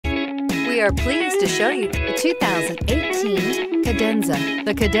We are pleased to show you the 2018 Cadenza.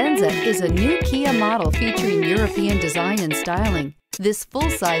 The Cadenza is a new Kia model featuring European design and styling. This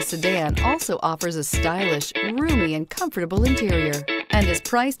full-size sedan also offers a stylish, roomy, and comfortable interior and is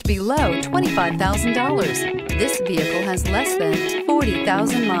priced below $25,000. This vehicle has less than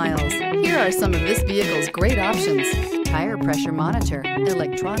 40,000 miles. Here are some of this vehicle's great options: tire pressure monitor,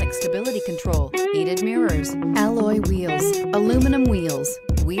 electronic stability control, heated mirrors, alloy wheels, aluminum wheels,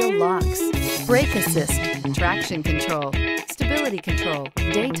 wheel locks, brake assist, traction control, stability control,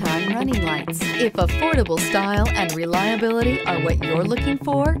 daytime running lights. If affordable style and reliability are what you're looking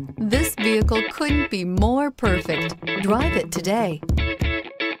for, this vehicle couldn't be more perfect. Drive it today.